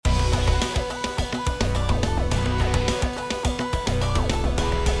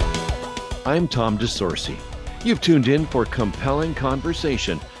I'm Tom DeSorcy. You've tuned in for compelling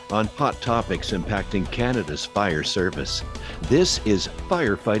conversation on hot topics impacting Canada's fire service. This is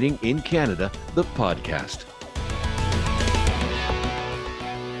Firefighting in Canada, the podcast.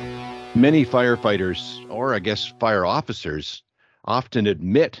 Many firefighters, or I guess fire officers, often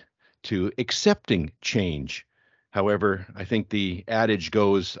admit to accepting change. However, I think the adage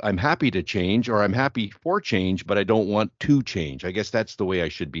goes, I'm happy to change, or I'm happy for change, but I don't want to change. I guess that's the way I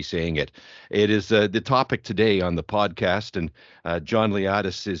should be saying it. It is the topic today on the podcast, and John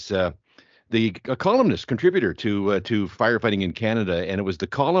Liadis is a columnist, contributor to Firefighting in Canada, and it was the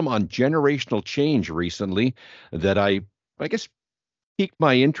column on generational change recently that I guess piqued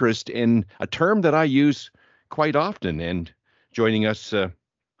my interest in a term that I use quite often. And joining us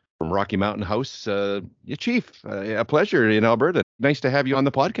from Rocky Mountain House, Chief, a pleasure in Alberta. Nice to have you on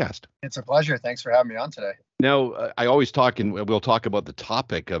the podcast. It's a pleasure. Thanks for having me on today. Now, I always talk, and we'll talk about the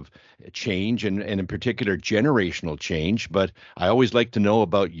topic of change and in particular generational change, but I always like to know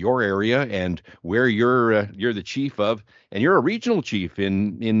about your area and where you're the chief of, and you're a regional chief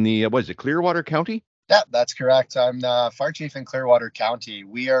in the, what is it, Clearwater County? Yeah, that's correct. I'm the fire chief in Clearwater County.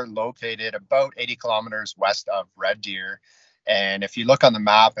 We are located about 80 kilometers west of Red Deer. And if you look on the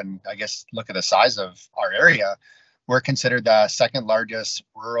map and I guess look at the size of our area, we're considered the second largest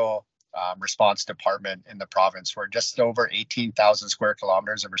rural response department in the province. We're just over 18,000 square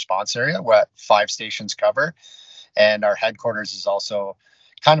kilometers of response area, what 5 stations cover. And our headquarters is also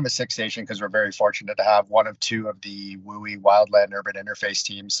kind of a 6th station because we're very fortunate to have one of 2 of the WUI Wildland Urban Interface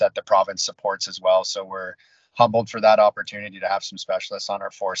teams that the province supports as well. So we're humbled for that opportunity to have some specialists on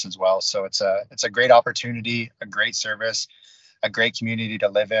our force as well. So it's a great opportunity, a great service, a great community to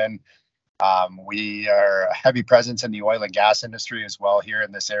live in. We are a heavy presence in the oil and gas industry as well here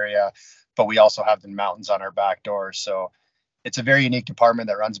in this area, but we also have the mountains on our back door. So it's a very unique department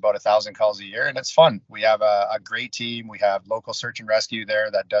that runs about 1,000 calls a year, and it's fun. We have a great team. We have local search and rescue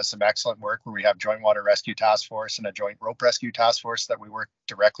there that does some excellent work, where we have Joint Water Rescue Task Force and a Joint Rope Rescue Task Force that we work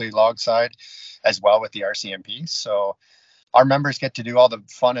directly alongside as well with the RCMP. So our members get to do all the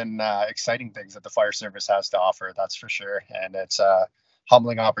fun and exciting things that the fire service has to offer, that's for sure. And it's a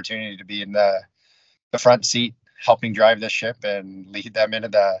humbling opportunity to be in the front seat, helping drive this ship and lead them into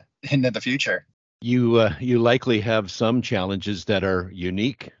the future. You likely have some challenges that are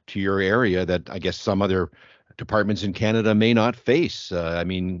unique to your area that I guess some other departments in Canada may not face. I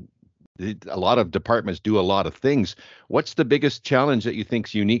mean, a lot of departments do a lot of things. What's the biggest challenge that you think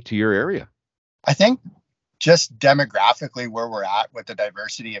is unique to your area? I think just demographically where we're at with the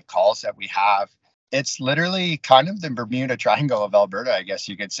diversity of calls that we have, it's literally kind of the Bermuda Triangle of Alberta, I guess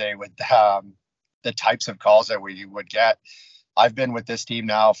you could say, with the types of calls that we would get. I've been with this team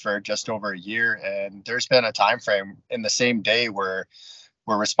now for just over a year, and there's been a time frame in the same day where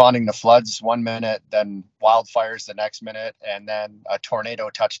we're responding to floods one minute, then wildfires the next minute, and then a tornado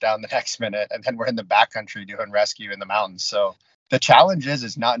touchdown the next minute, and then we're in the backcountry doing rescue in the mountains. So the challenge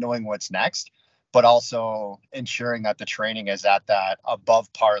is not knowing what's next, but also ensuring that the training is at that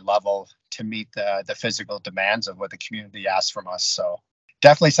above par level to meet the physical demands of what the community asks from us. So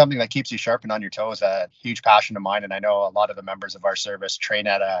definitely something that keeps you sharp and on your toes, a huge passion of mine. And I know a lot of the members of our service train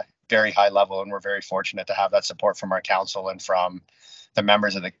at a very high level, and we're very fortunate to have that support from our council and from the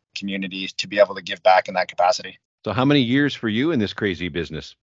members of the community to be able to give back in that capacity. So how many years for you in this crazy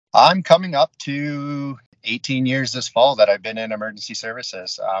business? I'm coming up to 18 years this fall that I've been in emergency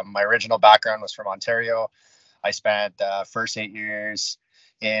services. My original background was from Ontario. I spent the first 8 years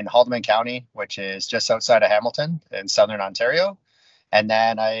in Haldimand County, which is just outside of Hamilton in Southern Ontario. And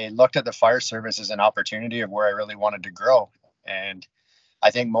then I looked at the fire service as an opportunity of where I really wanted to grow. And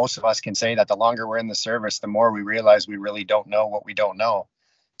I think most of us can say that the longer we're in the service, the more we realize we really don't know what we don't know.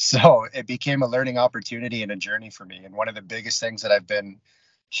 So it became a learning opportunity and a journey for me. And one of the biggest things that I've been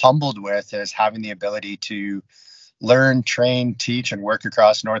humbled with is having the ability to learn, train, teach, and work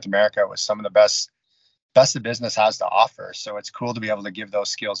across North America with some of the best the business has to offer. So it's cool to be able to give those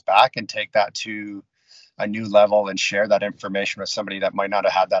skills back and take that to a new level and share that information with somebody that might not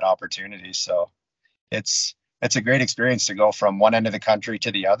have had that opportunity. So it's a great experience to go from one end of the country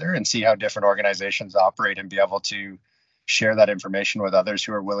to the other and see how different organizations operate and be able to share that information with others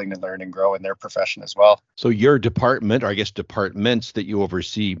who are willing to learn and grow in their profession as well. So your department, or I guess departments that you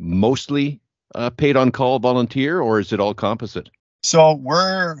oversee, mostly paid on call volunteer, or is it all composite? So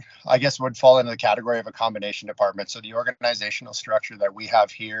I guess would fall into the category of a combination department. So the organizational structure that we have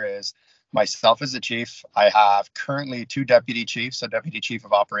here is myself as the chief. I have currently 2 deputy chiefs, a deputy chief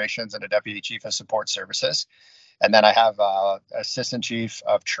of operations and a deputy chief of support services. And then I have assistant chief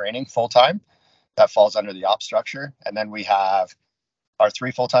of training full-time that falls under the ops structure. And then we have our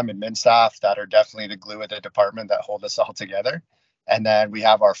 3 full-time admin staff that are definitely the glue of the department that hold us all together. And then we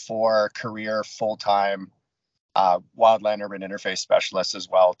have our 4 career full-time wildland urban interface specialists as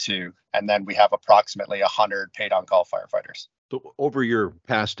well too. And then we have approximately 100 paid on-call firefighters. So over your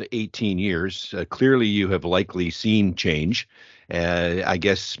past 18 years, clearly you have likely seen change. I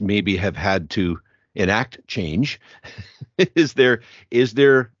guess maybe have had to enact change. Is there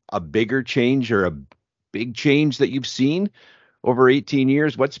a bigger change or a big change that you've seen over 18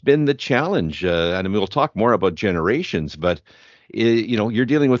 years? What's been the challenge? And we'll talk more about generations, but you're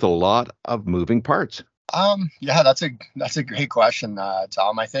dealing with a lot of moving parts. Yeah, that's a great question,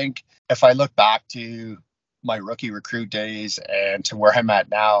 Tom. I think if I look back to my rookie recruit days and to where I'm at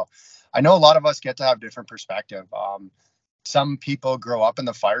now, I know a lot of us get to have different perspective. Some people grow up in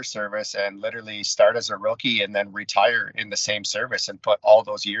the fire service and literally start as a rookie and then retire in the same service and put all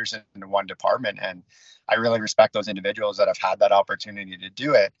those years into one department. And I really respect those individuals that have had that opportunity to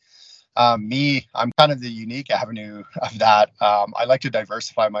do it. Me, I'm kind of the unique avenue of that. I like to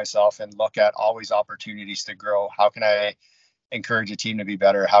diversify myself and look at always opportunities to grow. How can I encourage a team to be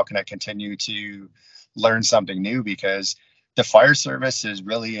better? How can I continue to learn something new? Because the fire service is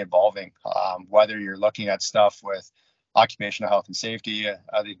really evolving. Whether you're looking at stuff with occupational health and safety,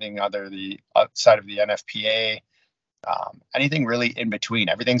 anything other the outside of the NFPA, anything really in between,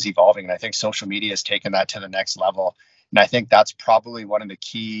 everything's evolving. And I think social media has taken that to the next level. And I think that's probably one of the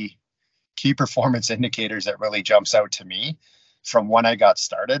key performance indicators that really jumps out to me. From when I got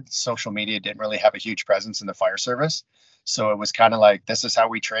started, social media didn't really have a huge presence in the fire service. So it was kind of like, this is how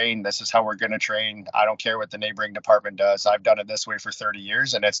we train. This is how we're going to train. I don't care what the neighboring department does. I've done it this way for 30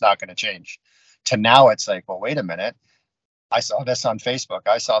 years and it's not going to change. To now it's like, well, wait a minute. I saw this on Facebook.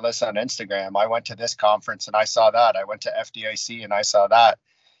 I saw this on Instagram. I went to this conference and I saw that. I went to FDIC and I saw that.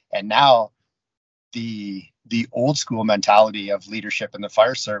 And now the old school mentality of leadership in the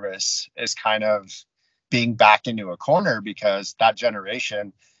fire service is kind of being backed into a corner, because that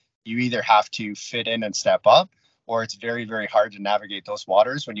generation, you either have to fit in and step up, or it's very, very hard to navigate those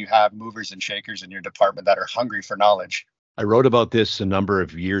waters when you have movers and shakers in your department that are hungry for knowledge. I wrote about this a number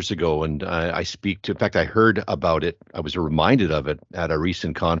of years ago, and in fact, I heard about it. I was reminded of it at a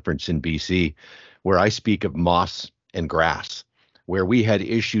recent conference in BC, where I speak of moss and grass, where we had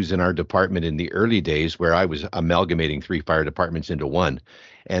issues in our department in the early days where I was amalgamating 3 fire departments into one.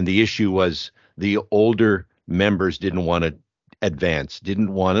 And the issue was the older members didn't want to advance, and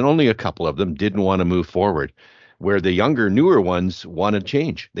only a couple of them didn't want to move forward, where the younger, newer ones wanted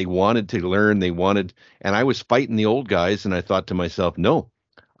change. They wanted to learn, and I was fighting the old guys, and I thought to myself, no,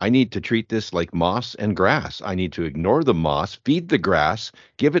 I need to treat this like moss and grass. I need to ignore the moss, feed the grass,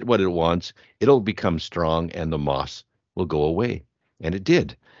 give it what it wants. It'll become strong and the moss will go away. And it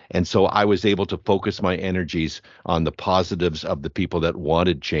did. And so I was able to focus my energies on the positives of the people that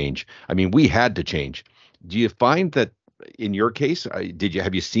wanted change. I mean, we had to change. Do you find that in your case,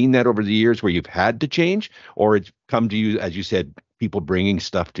 have you seen that over the years where you've had to change, or it's come to you, as you said, people bringing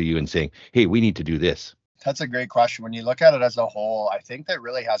stuff to you and saying, hey, we need to do this? That's a great question. When you look at it as a whole, I think that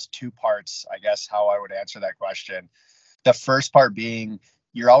really has 2 parts, I guess, how I would answer that question. The first part being,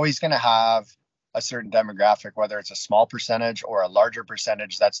 you're always going to have a certain demographic, whether it's a small percentage or a larger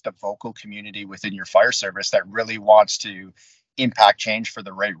percentage, that's the vocal community within your fire service that really wants to impact change for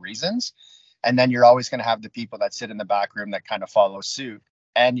the right reasons. And then you're always going to have the people that sit in the back room that kind of follow suit.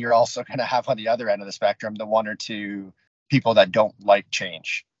 And you're also going to have on the other end of the spectrum, the 1 or 2 people that don't like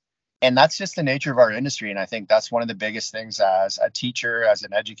change. And that's just the nature of our industry. And I think that's one of the biggest things as a teacher, as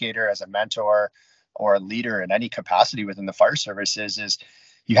an educator, as a mentor, or a leader in any capacity within the fire service is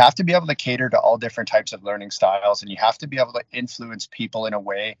you have to be able to cater to all different types of learning styles. And you have to be able to influence people in a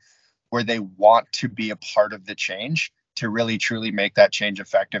way where they want to be a part of the change to really, truly make that change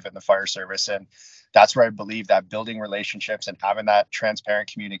effective in the fire service. And that's where I believe that building relationships and having that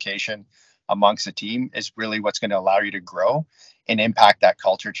transparent communication amongst the team is really what's going to allow you to grow and impact that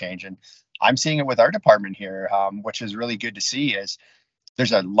culture change. And I'm seeing it with our department here, which is really good to see, is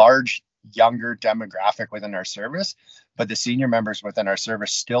there's a large younger demographic within our service, but the senior members within our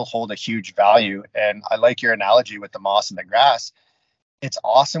service still hold a huge value. And I like your analogy with the moss and the grass. It's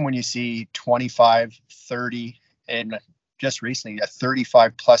awesome when you see 25, 30, and just recently a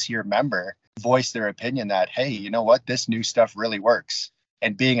 35 plus year member voice their opinion that, hey, you know what, this new stuff really works.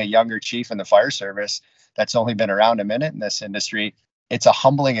 And being a younger chief in the fire service that's only been around a minute in this industry, it's a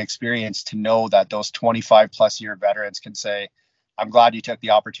humbling experience to know that those 25 plus year veterans can say, I'm glad you took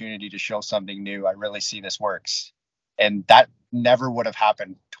the opportunity to show something new. I really see this works. And that never would have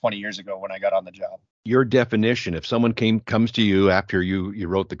happened 20 years ago when I got on the job. Your definition, if someone comes to you after you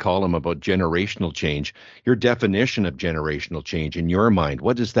wrote the column about generational change, your definition of generational change in your mind,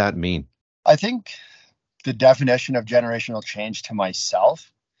 what does that mean? I think the definition of generational change to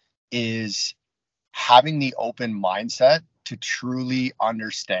myself is having the open mindset to truly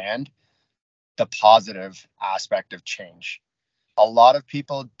understand the positive aspect of change. A lot of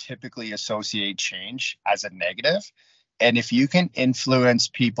people typically associate change as a negative. And if you can influence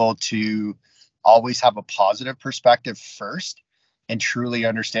people to always have a positive perspective first and truly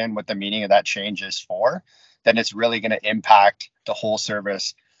understand what the meaning of that change is for, then it's really going to impact the whole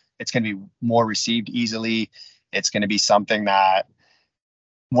service. It's going to be more received easily. It's going to be something that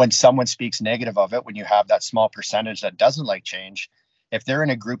when someone speaks negative of it, when you have that small percentage that doesn't like change, if they're in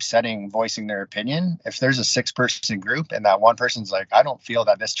a group setting voicing their opinion, if there's a 6-person group and that one person's like, I don't feel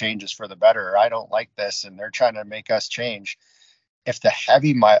that this change is for the better, or I don't like this, and they're trying to make us change, if the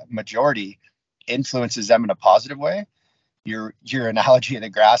heavy majority influences them in a positive way, your analogy of the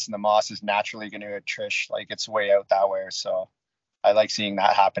grass and the moss is naturally going to attrish like its way out that way. So I like seeing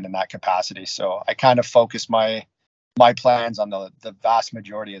that happen in that capacity. So I kind of focus my plans on the vast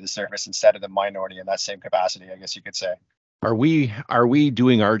majority of the service instead of the minority in that same capacity, I guess you could say. Are we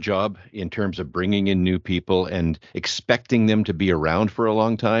doing our job in terms of bringing in new people and expecting them to be around for a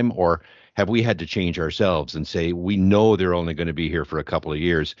long time, or have we had to change ourselves and say we know they're only going to be here for a couple of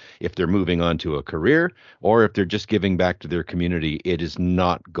years if they're moving on to a career, or if they're just giving back to their community, it is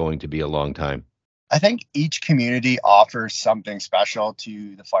not going to be a long time? I think each community offers something special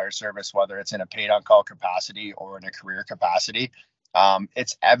to the fire service, whether it's in a paid on call capacity or in a career capacity.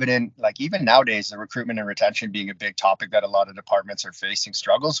 It's evident, like even nowadays, the recruitment and retention being a big topic that a lot of departments are facing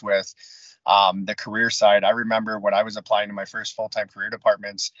struggles with. The career side, I remember when I was applying to my first full-time career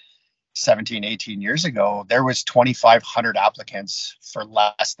departments 17, 18 years ago, there was 2,500 applicants for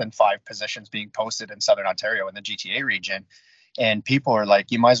less than 5 positions being posted in Southern Ontario in the GTA region. And people are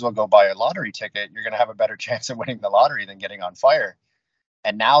like, you might as well go buy a lottery ticket. You're going to have a better chance of winning the lottery than getting on fire.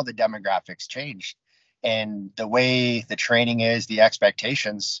 And now the demographics changed. And the way the training is, the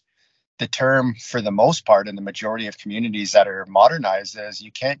expectations, the term for the most part in the majority of communities that are modernized is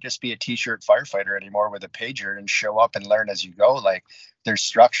you can't just be a t-shirt firefighter anymore with a pager and show up and learn as you go. Like there's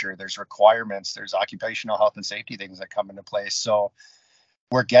structure, there's requirements, there's occupational health and safety things that come into place. So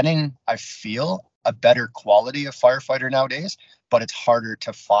we're getting, I feel, a better quality of firefighter nowadays, but it's harder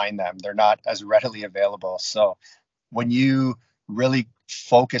to find them. They're not as readily available. So when you really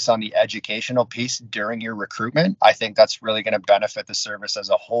focus on the educational piece during your recruitment, I think that's really going to benefit the service as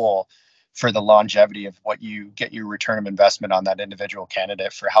a whole for the longevity of what you get your return of investment on that individual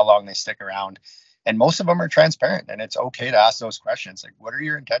candidate for how long they stick around. And most of them are transparent, and it's okay to ask those questions. Like, what are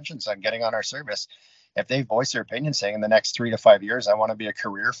your intentions on getting on our service? If they voice their opinion saying in the next 3 to 5 years, I want to be a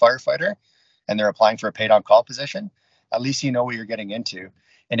career firefighter, and they're applying for a paid on call position, at least you know what you're getting into.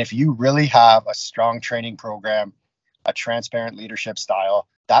 And if you really have a strong training program, a transparent leadership style,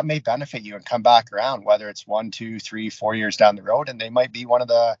 that may benefit you and come back around, whether it's 1, 2, 3, 4 years down the road. And they might be one of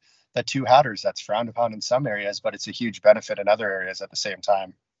the 2-hatters that's frowned upon in some areas, but it's a huge benefit in other areas at the same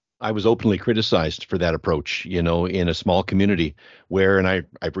time. I was openly criticized for that approach, in a small community and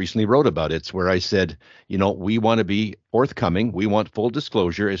I've recently wrote about it, where I said, we want to be forthcoming. We want full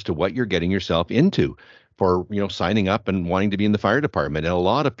disclosure as to what you're getting yourself into for, signing up and wanting to be in the fire department. And a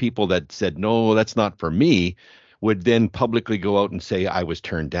lot of people that said, no, that's not for me, would then publicly go out and say, I was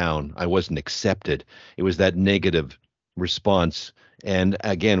turned down. I wasn't accepted. It was that negative response. And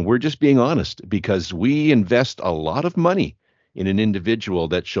again, we're just being honest because we invest a lot of money in an individual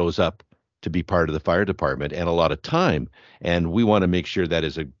that shows up to be part of the fire department and a lot of time. And we want to make sure that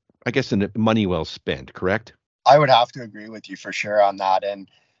is money well spent, correct? I would have to agree with you for sure on that. And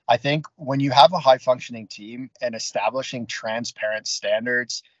I think when you have a high functioning team and establishing transparent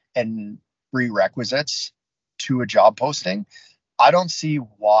standards and prerequisites to a job posting, I don't see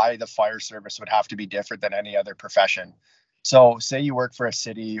why the fire service would have to be different than any other profession. So say you work for a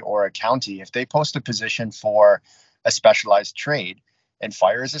city or a county, if they post a position for a specialized trade, and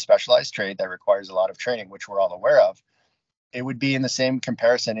fire is a specialized trade that requires a lot of training, which we're all aware of, it would be in the same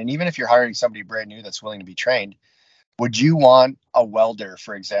comparison. And even if you're hiring somebody brand new that's willing to be trained, would you want a welder,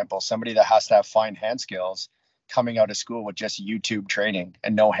 for example, somebody that has to have fine hand skills coming out of school with just YouTube training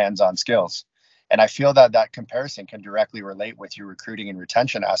and no hands-on skills? And I feel that that comparison can directly relate with your recruiting and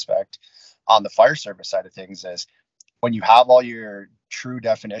retention aspect on the fire service side of things. Is when you have all your true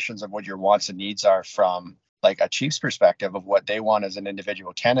definitions of what your wants and needs are from like a chief's perspective of what they want as an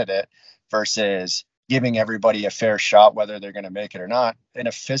individual candidate versus giving everybody a fair shot, whether they're going to make it or not, in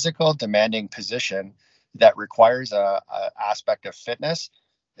a physical demanding position that requires a aspect of fitness.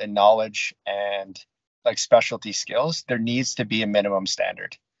 and knowledge and like specialty skills, there needs to be a minimum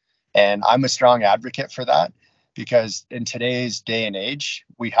standard. And I'm a strong advocate for that because in today's day and age,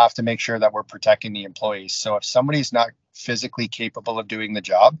 we have to make sure that we're protecting the employees. So if somebody's not physically capable of doing the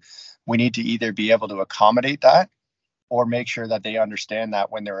job, we need to either be able to accommodate that or make sure that they understand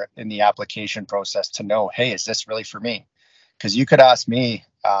that when they're in the application process to know, hey, is this really for me? Because you could ask me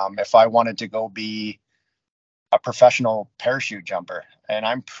if I wanted to go be a professional parachute jumper, and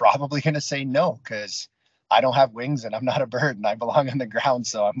I'm probably going to say no because I don't have wings and I'm not a bird and I belong on the ground.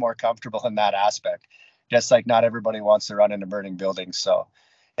 So I'm more comfortable in that aspect. Just like not everybody wants to run into burning buildings. So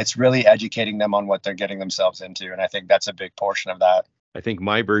it's really educating them on what they're getting themselves into. And I think that's a big portion of that. I think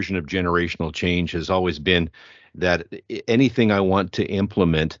my version of generational change has always been that anything I want to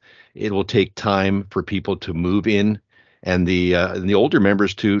implement, it will take time for people to move in and the older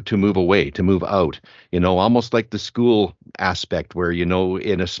members to move away, to move out. Almost like the school aspect where,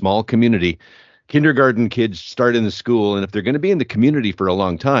 in a small community, kindergarten kids start in the school, and if they're going to be in the community for a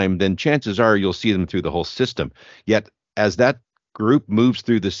long time, then chances are you'll see them through the whole system. Yet as that group moves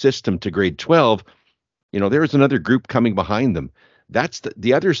through the system to grade 12, there's another group coming behind them. That's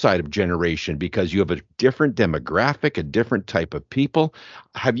the other side of generation because you have a different demographic, a different type of people.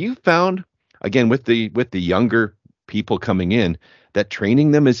 Have you found, again, with the younger people coming in, that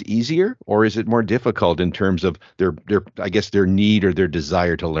training them is easier, or is it more difficult in terms of their I guess their need or their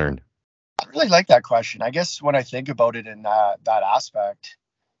desire to learn? I really like that question. I guess when I think about it in that aspect,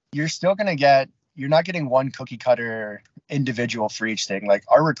 you're still going to you're not getting one cookie cutter individual for each thing. Like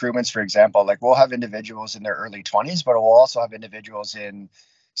our recruitments, for example, like we'll have individuals in their early 20s, but we'll also have individuals in,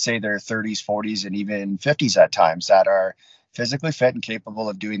 say, their 30s, 40s, and even 50s at times that are physically fit and capable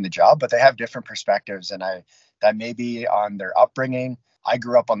of doing the job, but they have different perspectives. And that may be on their upbringing. I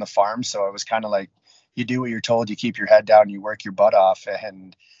grew up on the farm, so it was kind of like you do what you're told, you keep your head down, you work your butt off,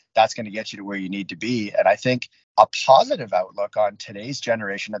 and that's going to get you to where you need to be. And I think a positive outlook on today's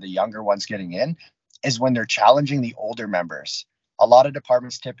generation of the younger ones getting in is when they're challenging the older members. A lot of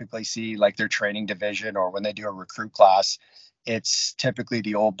departments typically see like their training division, or when they do a recruit class, it's typically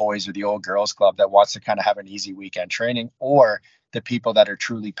the old boys or the old girls club that wants to kind of have an easy weekend training, or the people that are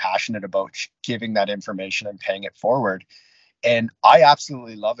truly passionate about giving that information and paying it forward. And I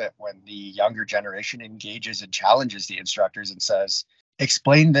absolutely love it when the younger generation engages and challenges the instructors and says,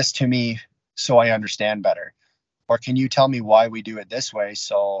 explain this to me so I understand better. Or can you tell me why we do it this way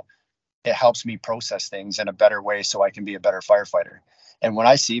so it helps me process things in a better way so I can be a better firefighter? And when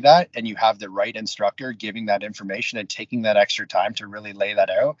I see that and you have the right instructor giving that information and taking that extra time to really lay that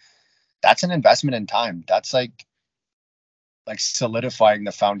out, that's an investment in time. That's like solidifying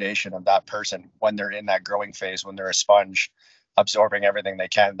the foundation of that person when they're in that growing phase, when they're a sponge, absorbing everything they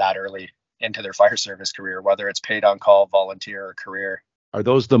can that early into their fire service career, whether it's paid on call, volunteer, or career. Are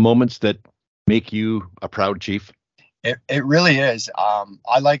those the moments that make you a proud chief? It really is.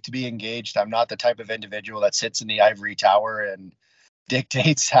 I like to be engaged. I'm not the type of individual that sits in the ivory tower and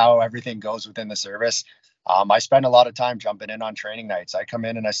dictates how everything goes within the service. I spend a lot of time jumping in on training nights. I come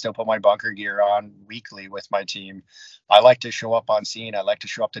in and I still put my bunker gear on weekly with my team. I like to show up on scene. I like to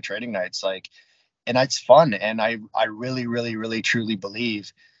show up to training nights, and it's fun. And I really, really, really, truly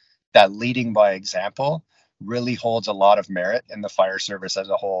believe that leading by example really holds a lot of merit in the fire service as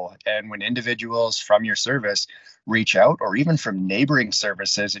a whole. And when individuals from your service reach out, or even from neighboring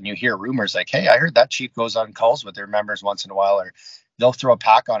services, and you hear rumors like, hey, I heard that chief goes on calls with their members once in a while, or they'll throw a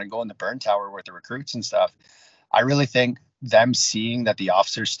pack on and go in the burn tower with the recruits and stuff. I really think them seeing that the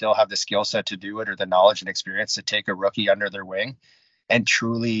officers still have the skill set to do it, or the knowledge and experience to take a rookie under their wing and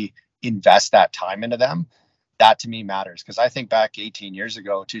truly invest that time into them, that to me matters. Because I think back 18 years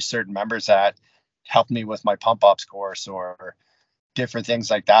ago to certain members that helped me with my pump ops course or different things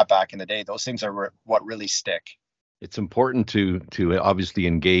like that back in the day. Those things are what really stick. It's important to obviously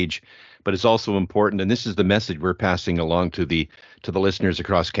engage, but it's also important, and this is the message we're passing along to the listeners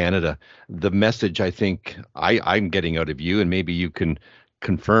across Canada. The message I think I'm getting out of you, and maybe you can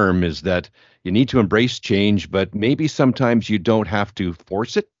confirm, is that you need to embrace change, but maybe sometimes you don't have to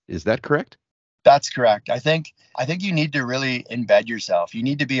force it. Is that correct? That's correct. I think you need to really embed yourself. You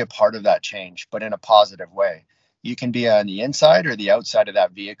need to be a part of that change, but in a positive way. You can be on the inside or the outside of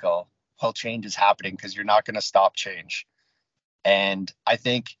that vehicle while change is happening, because you're not going to stop change. And I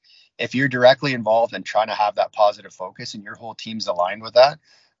think if you're directly involved in trying to have that positive focus and your whole team's aligned with that,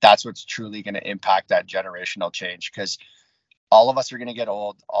 that's what's truly going to impact that generational change. Because all of us are going to get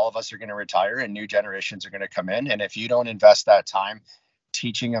old, all of us are going to retire, and new generations are going to come in. And if you don't invest that time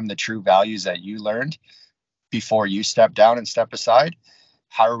teaching them the true values that you learned before you step down and step aside,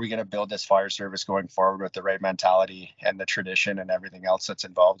 how are we going to build this fire service going forward with the right mentality and the tradition and everything else that's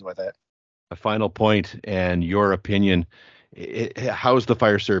involved with it. A final point and your opinion. How's the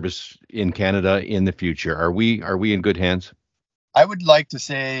fire service in Canada in the future? Are we in good hands? I would like to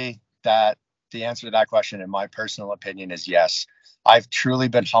say that the answer to that question, in my personal opinion, is yes. I've truly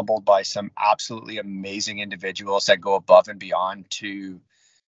been humbled by some absolutely amazing individuals that go above and beyond to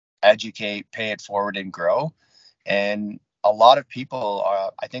educate, pay it forward, and grow. And a lot of people,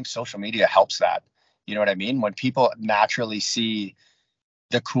 I think social media helps that. You know what I mean? When people naturally see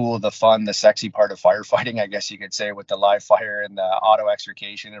the cool, the fun, the sexy part of firefighting, I guess you could say, with the live fire and the auto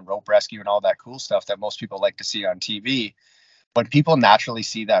extrication and rope rescue and all that cool stuff that most people like to see on TV. When people naturally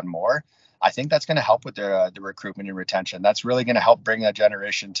see that more, I think that's going to help with the recruitment and retention. That's really going to help bring that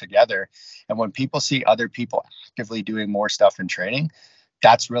generation together. And when people see other people actively doing more stuff in training,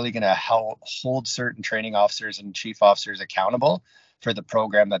 that's really going to help hold certain training officers and chief officers accountable for the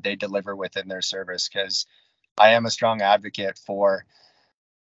program that they deliver within their service. Because I am a strong advocate for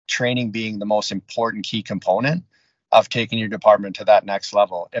training being the most important key component of taking your department to that next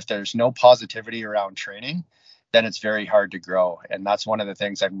level. If there's no positivity around training, then it's very hard to grow. And that's one of the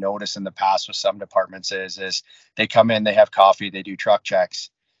things I've noticed in the past with some departments is they come in, they have coffee, they do truck checks,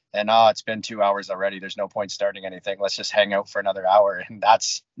 and it's been 2 hours already. There's no point starting anything. Let's just hang out for another hour. And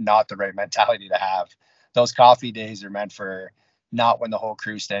that's not the right mentality to have. Those coffee days are meant for not when the whole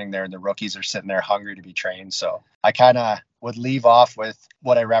crew's standing there and the rookies are sitting there hungry to be trained. So I kind of would leave off with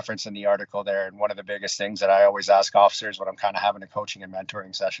what I referenced in the article there. And one of the biggest things that I always ask officers when I'm kind of having a coaching and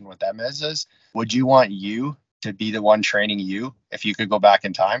mentoring session with them is would you want you to be the one training you if you could go back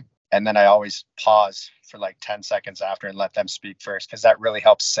in time? And then I always pause for like 10 seconds after and let them speak first, because that really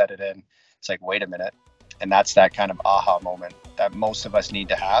helps set it in. It's like, wait a minute. And that's that kind of aha moment that most of us need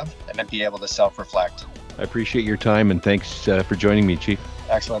to have, and then be able to self-reflect. I appreciate your time, and thanks for joining me, Chief.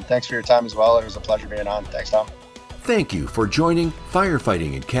 Excellent. Thanks for your time as well. It was a pleasure being on. Thanks, Tom. Thank you for joining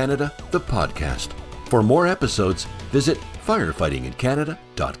Firefighting in Canada, the podcast. For more episodes, visit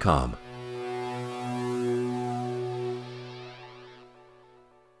firefightingincanada.com.